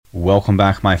Welcome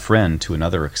back, my friend, to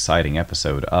another exciting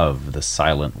episode of The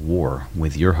Silent War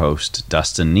with your host,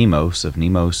 Dustin Nemos of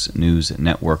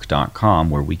NemosNewsNetwork.com,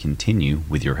 where we continue,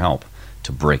 with your help,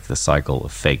 to break the cycle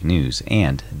of fake news,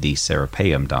 and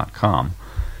TheSerapeum.com,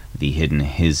 the hidden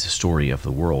his story of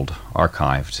the world,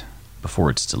 archived before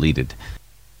it's deleted.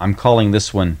 I'm calling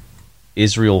this one,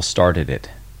 Israel Started It.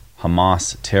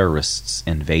 Hamas Terrorists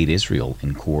Invade Israel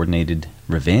in Coordinated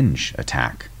Revenge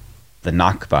Attack. The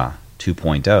Nakba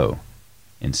 2.0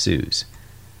 ensues.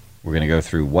 We're going to go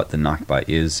through what the Nakba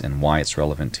is and why it's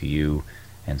relevant to you,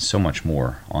 and so much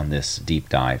more on this deep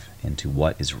dive into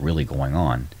what is really going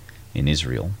on in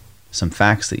Israel. Some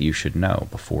facts that you should know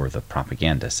before the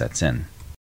propaganda sets in.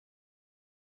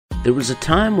 There was a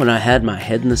time when I had my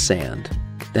head in the sand.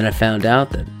 Then I found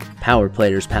out that power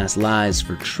players pass lies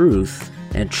for truth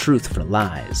and truth for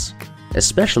lies,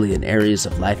 especially in areas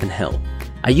of life and health.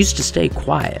 I used to stay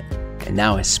quiet, and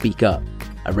now I speak up.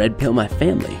 I red pill my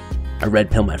family, I red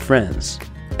pill my friends,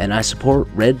 and I support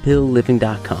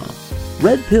redpillliving.com.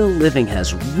 Red Pill Living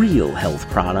has real health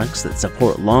products that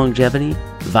support longevity,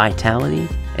 vitality,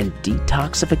 and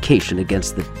detoxification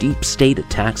against the deep state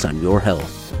attacks on your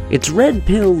health. It's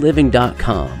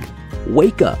redpillliving.com.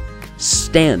 Wake up,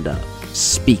 stand up,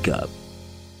 speak up.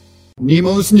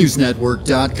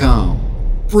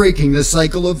 NemosNewsNetwork.com. Breaking the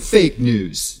cycle of fake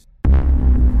news.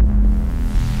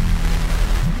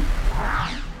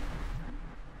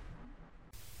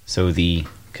 So the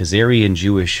Khazarian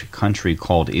Jewish country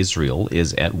called Israel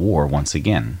is at war once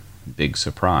again. Big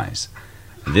surprise.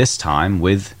 This time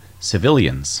with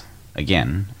civilians,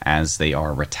 again, as they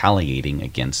are retaliating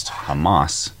against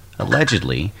Hamas,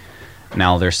 allegedly.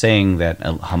 Now, they're saying that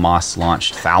Hamas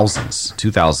launched thousands,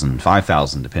 2,000,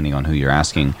 5,000, depending on who you're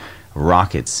asking,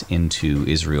 rockets into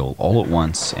Israel all at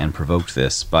once and provoked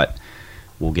this, but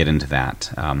we'll get into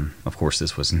that. Of course,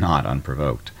 this was not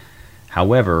unprovoked.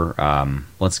 However,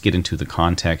 let's get into the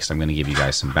context. I'm going to give you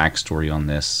guys some backstory on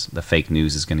this. The fake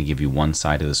news is going to give you one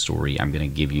side of the story. I'm going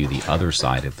to give you the other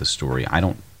side of the story. I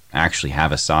don't actually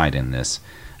have a side in this.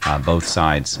 Both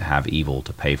sides have evil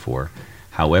to pay for.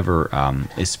 However,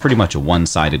 it's pretty much a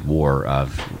one-sided war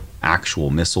of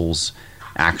actual missiles,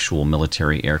 actual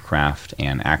military aircraft,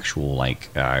 and actual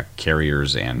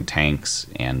carriers and tanks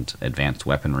and advanced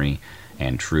weaponry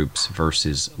and troops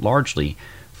versus largely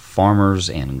farmers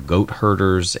and goat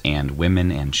herders and women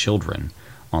and children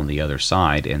on the other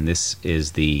side. And this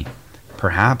is the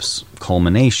perhaps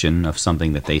culmination of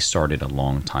something that they started a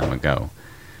long time ago.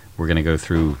 We're going to go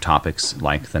through topics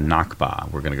like the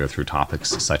Nakba. We're going to go through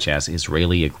topics such as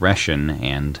Israeli aggression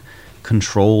and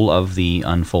control of the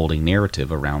unfolding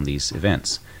narrative around these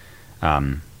events.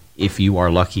 If you are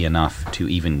lucky enough to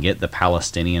even get the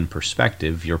Palestinian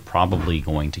perspective, you're probably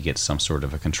going to get some sort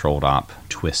of a controlled op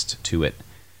twist to it.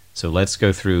 So let's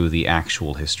go through the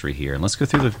actual history here. And let's go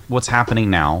through what's happening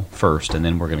now first, and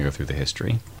then we're going to go through the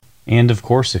history. And of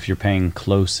course, if you're paying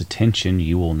close attention,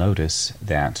 you will notice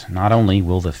that not only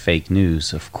will the fake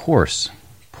news, of course,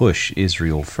 push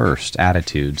Israel first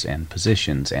attitudes and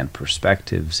positions and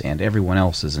perspectives, and everyone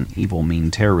else is an evil, mean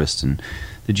terrorist, and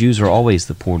the Jews are always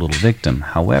the poor little victim.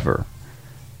 However,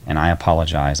 and I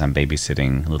apologize, I'm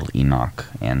babysitting little Enoch,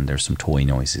 and there's some toy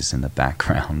noises in the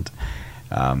background.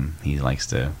 He likes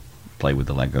to play with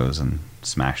the Legos and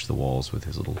smash the walls with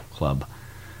his little club.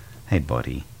 Hey,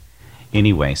 buddy.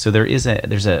 Anyway, so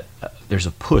there's a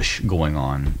push going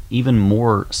on, even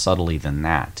more subtly than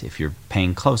that. If you're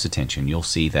paying close attention, you'll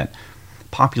see that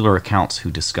popular accounts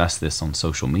who discuss this on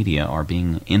social media are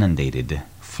being inundated,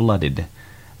 flooded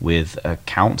with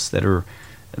accounts that are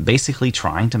basically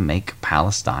trying to make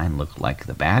Palestine look like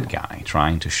the bad guy,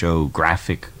 trying to show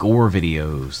graphic gore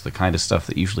videos, the kind of stuff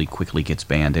that usually quickly gets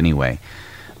banned anyway.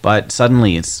 But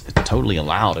suddenly it's totally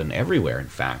allowed, and everywhere, in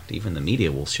fact. Even the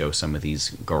media will show some of these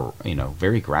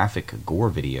very graphic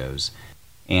gore videos.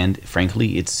 And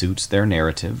frankly, it suits their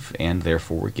narrative, and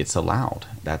therefore it gets allowed.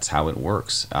 That's how it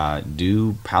works.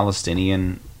 Do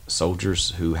Palestinian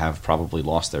soldiers who have probably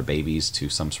lost their babies to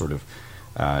some sort of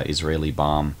Israeli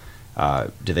bomb,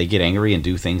 do they get angry and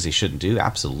do things they shouldn't do?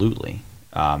 Absolutely.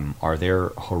 Are there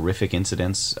horrific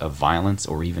incidents of violence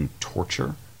or even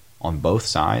torture on both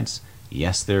sides?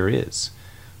 Yes, there is.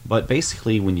 But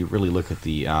basically, when you really look at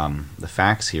the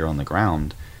facts here on the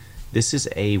ground, this is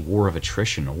a war of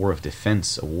attrition, a war of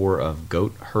defense, a war of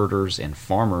goat herders and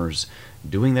farmers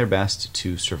doing their best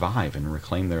to survive and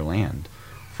reclaim their land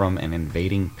from an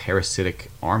invading parasitic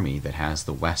army that has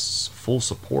the West's full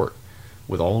support,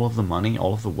 with all of the money,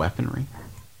 all of the weaponry,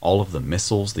 all of the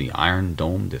missiles, the Iron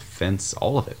Dome defense,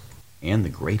 all of it, and the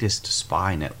greatest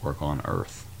spy network on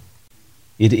Earth.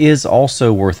 It is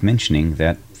also worth mentioning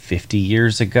that 50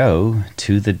 years ago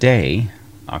to the day,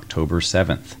 October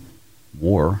 7th,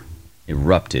 war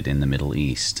erupted in the Middle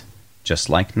East, just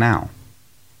like now.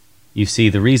 You see,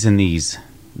 the reason these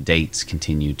dates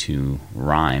continue to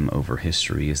rhyme over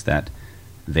history is that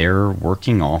they're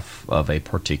working off of a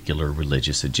particular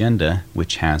religious agenda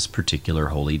which has particular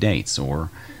holy dates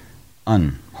or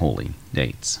unholy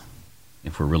dates,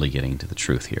 if we're really getting to the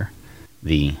truth here.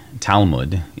 The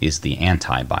Talmud is the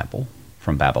anti-Bible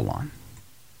from Babylon,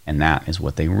 and that is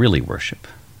what they really worship.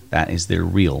 That is their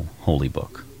real holy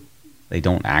book. They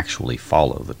don't actually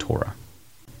follow the Torah.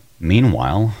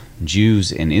 Meanwhile,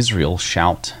 Jews in Israel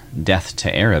shout death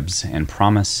to Arabs and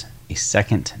promise a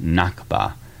second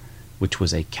Nakba, which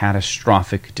was a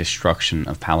catastrophic destruction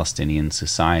of Palestinian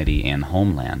society and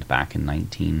homeland back in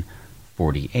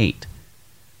 1948.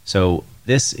 So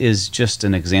this is just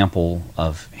an example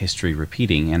of history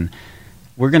repeating, and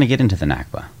we're going to get into the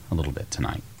Nakba a little bit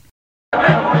tonight.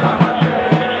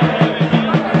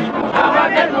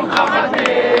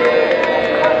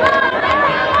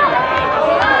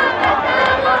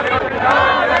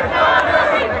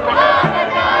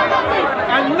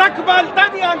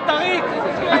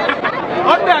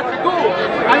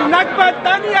 النكبة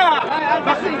الثانية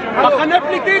מחנה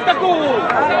פליטים תקום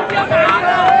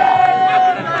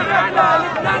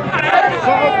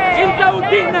انت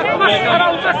ودينك مسخرة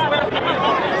ومسخرة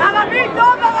عربي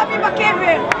טוב ערבי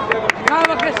בקבר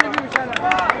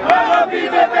ערבי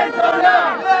בבית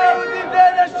עולם יהודים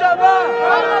בנשמה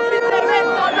ערבי בבית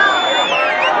עולם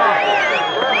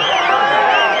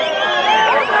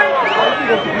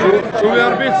شو يا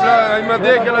ربي ما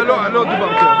ديك لا لو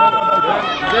دبرت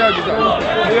يا جدع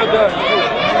يا ده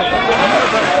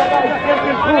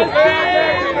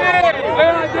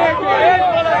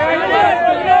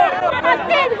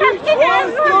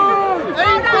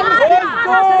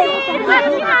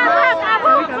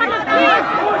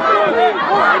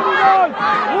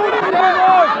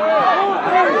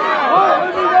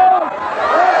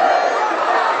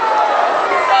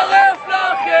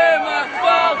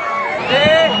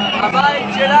הבית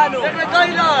שלנו,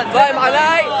 באים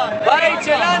עליי, בית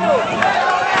שלנו.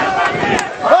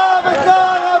 מוות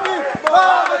לערבים,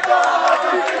 מוות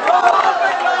לערבים,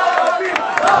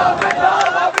 מוות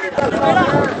לערבים,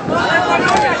 מוות לערבים.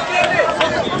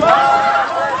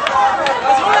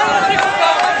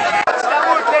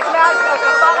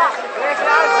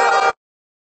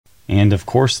 And of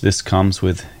course this comes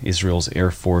with Israel's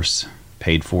Air Force,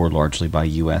 paid for largely by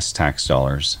U.S. tax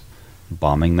dollars,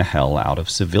 bombing the hell out of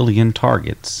civilian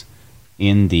targets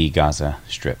in the Gaza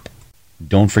Strip.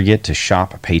 Don't forget to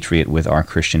shop Patriot with our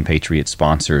Christian Patriot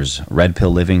sponsors,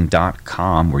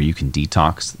 redpillliving.com, where you can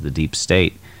detox the deep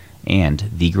state, and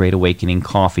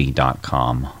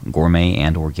thegreatawakeningcoffee.com, gourmet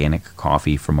and organic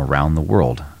coffee from around the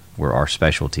world, where our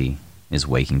specialty is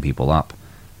waking people up.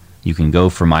 You can go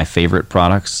for my favorite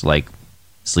products like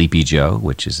Sleepy Joe,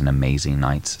 which is an amazing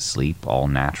night's sleep, all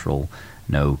natural,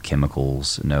 no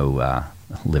chemicals, no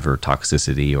liver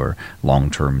toxicity or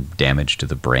long-term damage to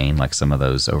the brain like some of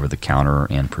those over-the-counter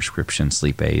and prescription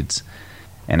sleep aids.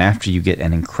 And after you get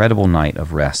an incredible night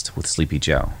of rest with Sleepy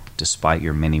Joe, despite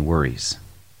your many worries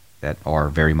that are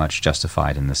very much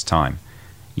justified in this time,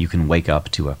 you can wake up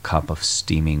to a cup of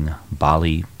steaming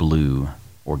Bali Blue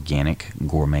organic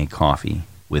gourmet coffee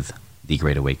with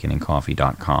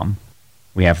thegreatawakeningcoffee.com.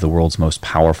 We have the world's most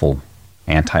powerful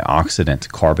antioxidant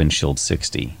Carbon Shield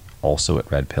 60, also at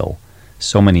Red Pill.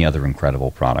 So many other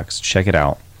incredible products. Check it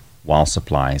out while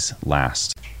supplies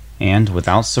last. And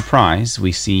without surprise,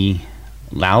 we see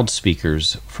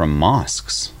loudspeakers from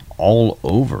mosques all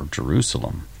over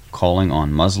Jerusalem calling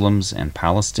on Muslims and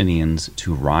Palestinians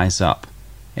to rise up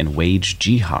and wage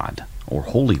jihad, or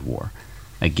holy war,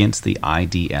 against the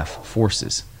IDF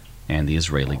forces and the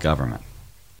Israeli government.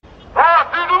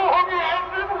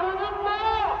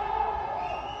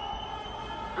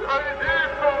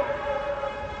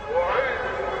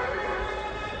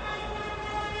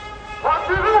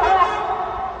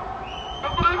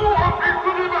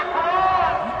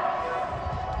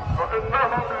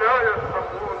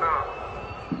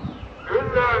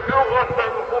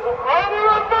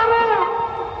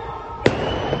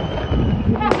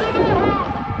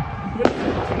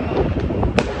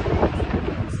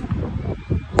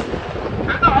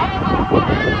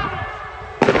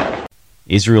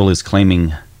 Israel is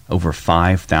claiming over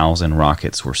 5,000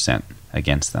 rockets were sent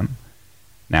against them.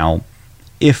 Now,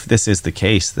 if this is the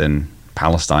case, then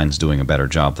Palestine's doing a better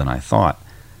job than I thought.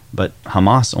 But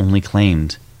Hamas only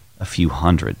claimed a few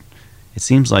hundred. It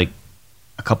seems like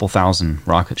a couple thousand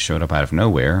rockets showed up out of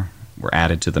nowhere, were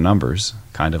added to the numbers,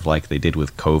 kind of like they did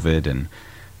with COVID and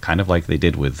kind of like they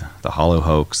did with the Hollow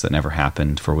hoax that never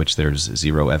happened, for which there's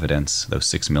zero evidence. Those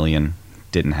 6 million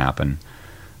didn't happen.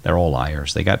 They're all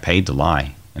liars. They got paid to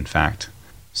lie, in fact.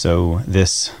 So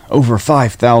this over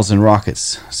 5,000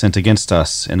 rockets sent against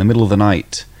us in the middle of the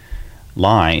night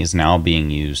lie is now being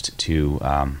used to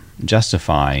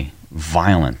justify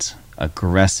violent,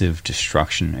 aggressive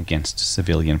destruction against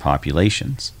civilian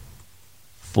populations.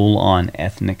 Full-on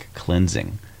ethnic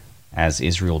cleansing as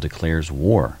Israel declares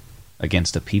war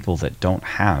against a people that don't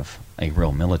have a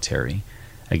real military,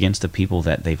 against a people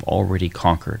that they've already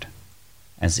conquered.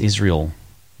 As Israel,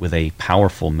 with a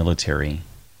powerful military,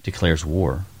 declares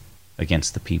war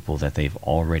against the people that they've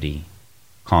already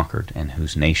conquered and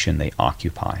whose nation they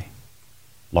occupy.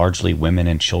 Largely women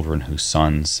and children whose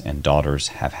sons and daughters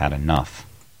have had enough.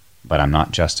 But I'm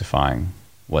not justifying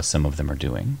what some of them are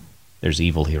doing. There's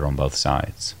evil here on both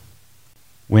sides.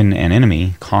 When an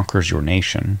enemy conquers your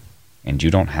nation, and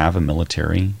you don't have a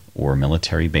military or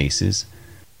military bases,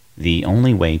 the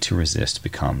only way to resist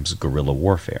becomes guerrilla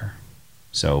warfare.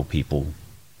 So people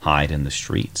hide in the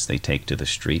streets. They take to the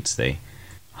streets. They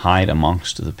hide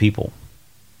amongst the people,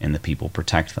 and the people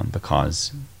protect them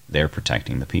because they're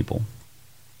protecting the people.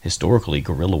 Historically,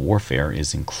 guerrilla warfare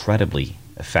is incredibly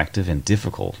effective and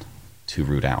difficult to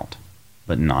root out,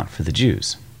 but not for the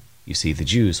Jews. You see, the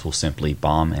Jews will simply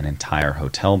bomb an entire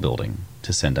hotel building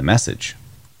to send a message.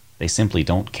 They simply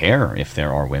don't care if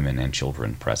there are women and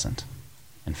children present.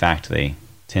 In fact, they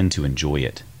tend to enjoy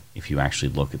it if you actually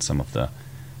look at some of the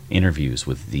interviews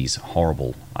with these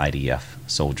horrible IDF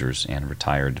soldiers and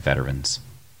retired veterans,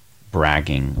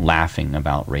 bragging, laughing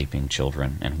about raping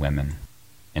children and women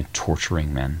and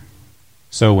torturing men.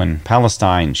 So when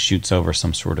Palestine shoots over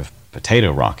some sort of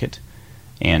potato rocket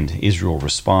and Israel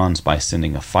responds by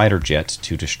sending a fighter jet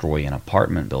to destroy an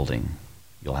apartment building,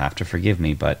 you'll have to forgive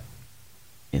me, but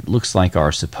it looks like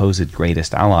our supposed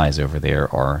greatest allies over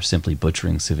there are simply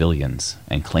butchering civilians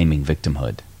and claiming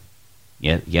victimhood.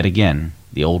 Yet again,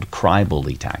 the old cry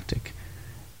bully tactic.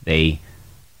 They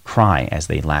cry as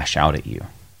they lash out at you.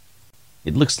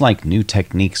 It looks like new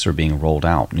techniques are being rolled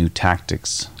out, new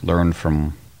tactics learned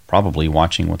from probably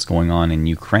watching what's going on in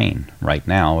Ukraine right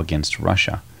now against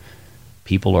Russia.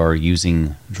 People are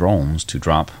using drones to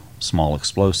drop small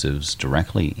explosives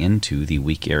directly into the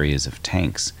weak areas of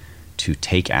tanks to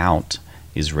take out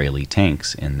Israeli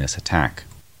tanks in this attack.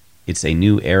 It's a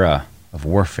new era of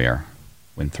warfare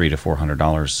when $300 to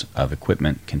 $400 of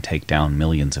equipment can take down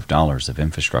millions of dollars of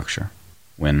infrastructure,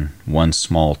 when one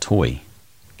small toy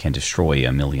can destroy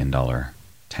 $1 million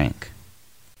tank.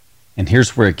 And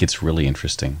here's where it gets really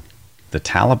interesting. The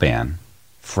Taliban,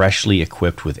 freshly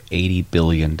equipped with $80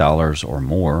 billion or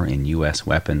more in U.S.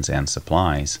 weapons and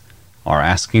supplies, are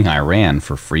asking Iran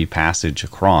for free passage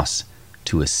across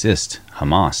to assist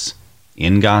Hamas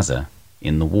in Gaza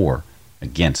in the war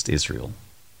against Israel.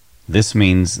 This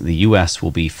means the U.S.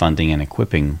 will be funding and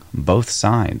equipping both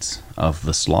sides of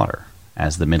the slaughter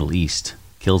as the Middle East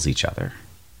kills each other.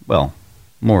 Well,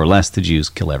 more or less the Jews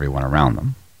kill everyone around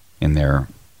them in their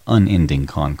unending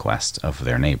conquest of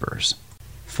their neighbors.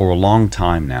 For a long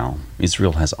time now,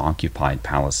 Israel has occupied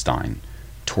Palestine,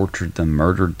 tortured them,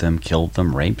 murdered them, killed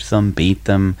them, raped them, beat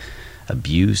them,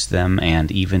 abused them,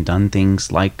 and even done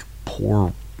things like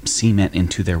pour cement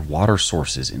into their water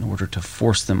sources in order to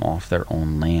force them off their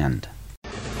own land.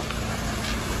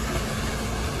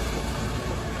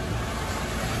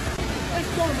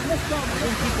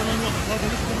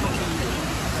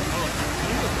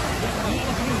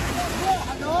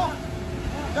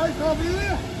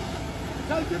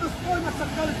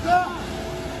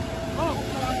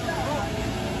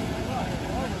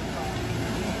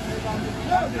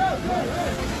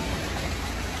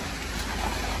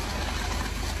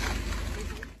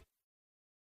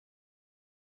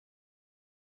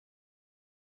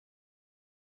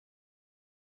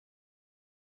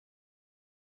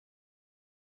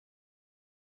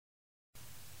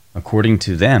 According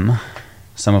to them,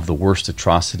 some of the worst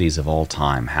atrocities of all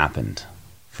time happened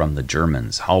from the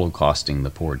Germans holocausting the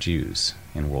poor Jews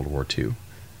in World War II.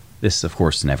 This, of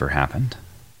course, never happened,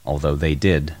 although they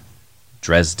did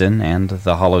Dresden and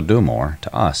the Holodomor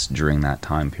to us during that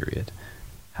time period.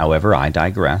 However, I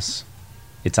digress.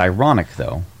 It's ironic,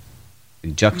 though,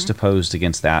 juxtaposed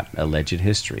against that alleged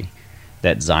history,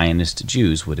 that Zionist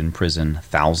Jews would imprison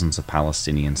thousands of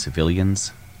Palestinian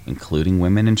civilians, including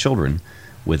women and children,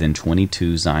 within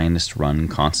 22 Zionist-run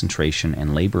concentration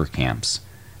and labor camps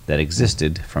that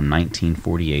existed from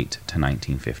 1948 to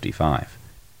 1955.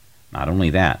 Not only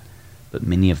that, but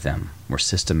many of them were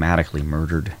systematically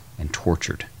murdered and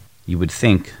tortured. You would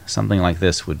think something like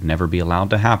this would never be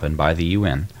allowed to happen by the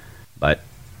UN, but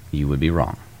you would be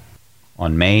wrong.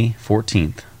 On May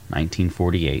 14th,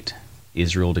 1948,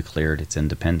 Israel declared its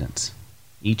independence.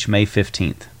 Each May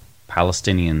 15th,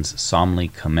 Palestinians solemnly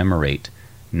commemorate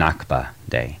Nakba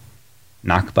Day.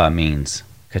 Nakba means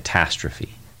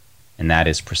catastrophe, and that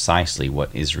is precisely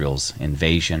what Israel's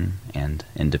invasion and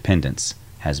independence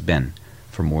has been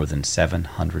for more than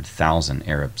 700,000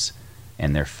 Arabs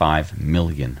and their 5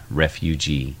 million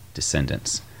refugee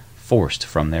descendants, forced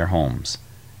from their homes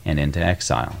and into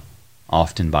exile,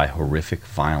 often by horrific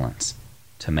violence,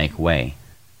 to make way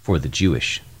for the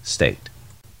Jewish state.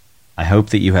 I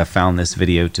hope that you have found this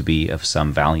video to be of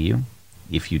some value.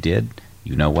 If you did,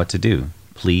 you know what to do.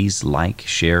 Please like,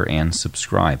 share, and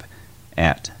subscribe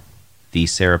at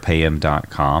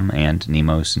thesarapayam.com and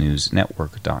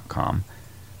nemosnewsnetwork.com,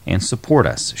 and support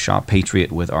us. Shop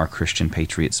Patriot with our Christian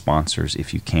Patriot sponsors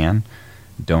if you can.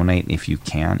 Donate if you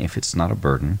can, if it's not a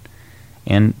burden.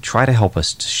 And try to help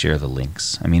us to share the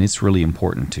links. I mean, it's really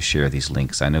important to share these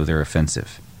links. I know they're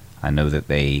offensive. I know that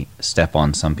they step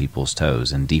on some people's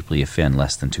toes and deeply offend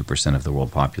less than 2% of the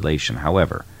world population.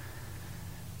 However,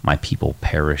 my people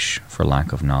perish for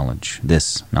lack of knowledge.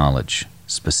 This knowledge,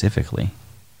 specifically,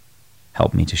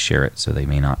 help me to share it so they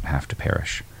may not have to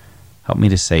perish. Help me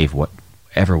to save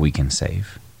whatever we can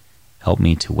save. Help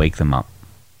me to wake them up.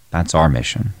 That's our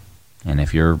mission. And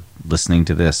if you're listening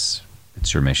to this,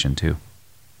 it's your mission too.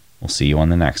 We'll see you on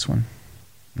the next one.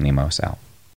 Nemos out.